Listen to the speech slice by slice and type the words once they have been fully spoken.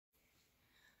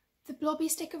The blobby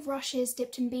stick of rushes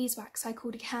dipped in beeswax I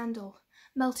called a candle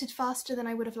melted faster than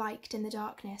I would have liked in the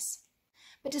darkness.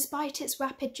 But despite its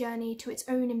rapid journey to its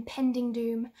own impending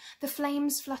doom, the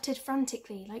flames fluttered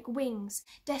frantically like wings,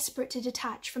 desperate to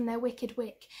detach from their wicked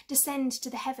wick, descend to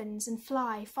the heavens and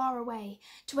fly far away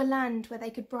to a land where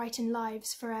they could brighten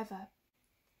lives forever.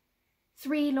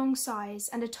 3 long sighs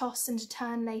and a toss and a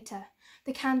turn later,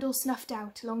 the candle snuffed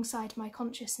out alongside my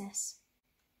consciousness.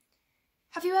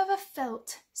 Have you ever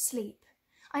felt sleep?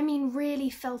 I mean really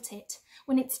felt it,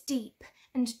 when it's deep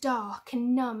and dark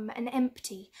and numb and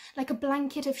empty, like a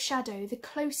blanket of shadow, the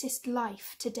closest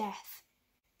life to death?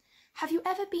 Have you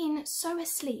ever been so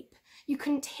asleep you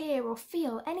couldn't hear or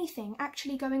feel anything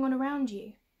actually going on around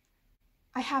you?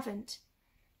 I haven't.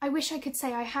 I wish I could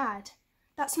say I had.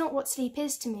 That's not what sleep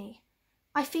is to me.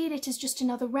 I feel it as just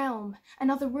another realm,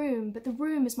 another room, but the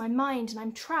room is my mind and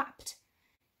I'm trapped.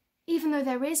 Even though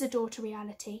there is a door to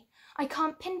reality, I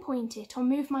can't pinpoint it or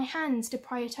move my hands to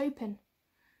pry it open.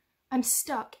 I'm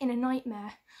stuck in a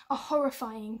nightmare, a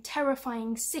horrifying,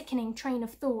 terrifying, sickening train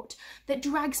of thought that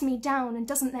drags me down and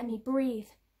doesn't let me breathe.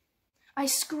 I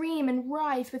scream and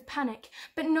writhe with panic,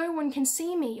 but no one can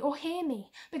see me or hear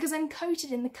me because I'm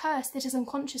coated in the curse that is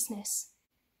unconsciousness.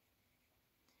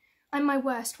 I'm my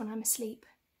worst when I'm asleep.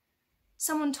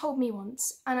 Someone told me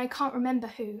once, and I can't remember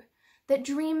who, that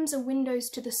dreams are windows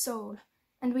to the soul,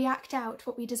 and we act out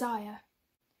what we desire.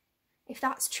 If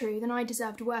that's true, then I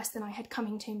deserved worse than I had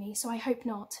coming to me, so I hope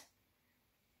not.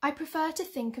 I prefer to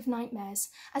think of nightmares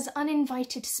as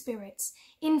uninvited spirits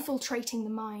infiltrating the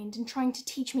mind and trying to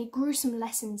teach me gruesome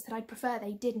lessons that I'd prefer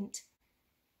they didn't.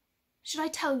 Should I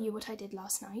tell you what I did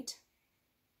last night?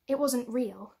 It wasn't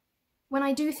real. When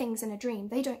I do things in a dream,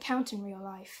 they don't count in real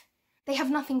life. They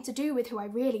have nothing to do with who I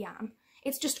really am.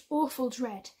 It's just awful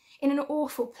dread, in an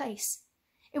awful place.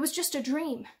 It was just a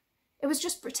dream. It was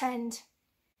just pretend.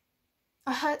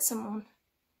 I hurt someone.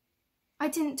 I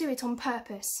didn't do it on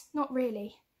purpose, not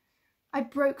really. I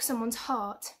broke someone's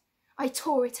heart. I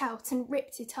tore it out and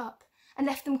ripped it up, and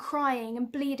left them crying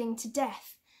and bleeding to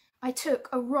death. I took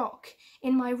a rock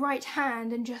in my right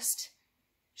hand and just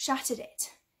shattered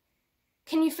it.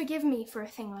 Can you forgive me for a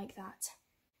thing like that?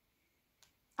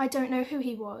 I don't know who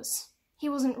he was. He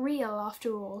wasn't real,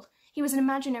 after all. He was an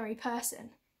imaginary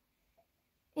person.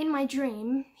 In my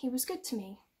dream, he was good to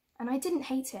me, and I didn't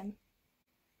hate him.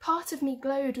 Part of me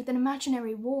glowed with an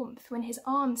imaginary warmth when his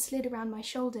arm slid around my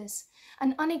shoulders,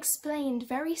 an unexplained,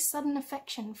 very sudden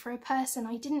affection for a person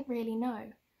I didn't really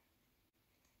know.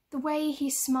 The way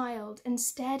he smiled and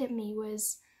stared at me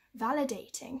was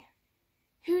validating.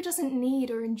 Who doesn't need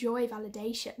or enjoy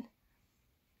validation?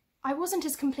 I wasn't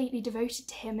as completely devoted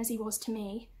to him as he was to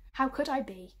me. How could I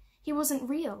be? He wasn't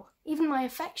real. Even my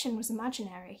affection was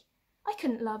imaginary. I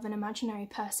couldn't love an imaginary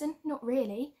person, not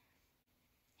really.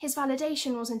 His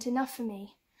validation wasn't enough for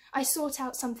me. I sought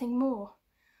out something more.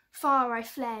 Far I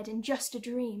fled in just a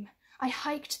dream. I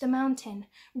hiked the mountain,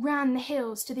 ran the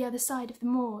hills to the other side of the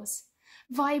moors.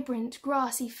 Vibrant,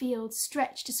 grassy fields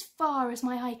stretched as far as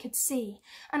my eye could see,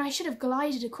 and I should have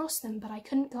glided across them, but I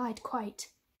couldn't glide quite.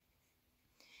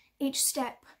 Each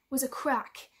step was a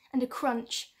crack and a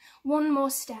crunch. One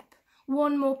more step,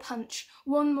 one more punch,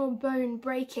 one more bone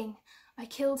breaking. I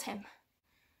killed him.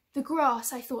 The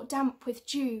grass I thought damp with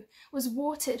dew was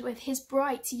watered with his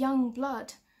bright young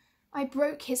blood. I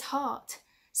broke his heart,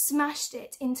 smashed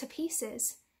it into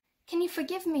pieces. Can you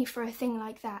forgive me for a thing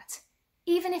like that?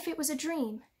 Even if it was a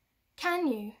dream? Can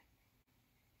you?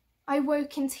 I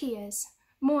woke in tears,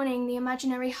 mourning the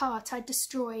imaginary heart I'd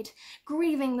destroyed,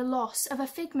 grieving the loss of a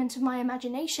figment of my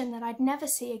imagination that I'd never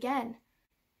see again.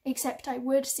 Except I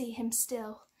would see him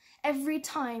still. Every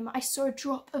time I saw a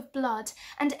drop of blood,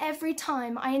 and every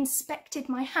time I inspected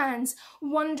my hands,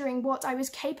 wondering what I was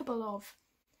capable of.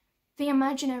 The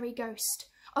imaginary ghost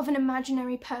of an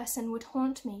imaginary person would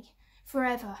haunt me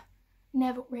forever,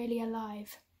 never really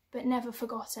alive, but never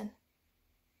forgotten.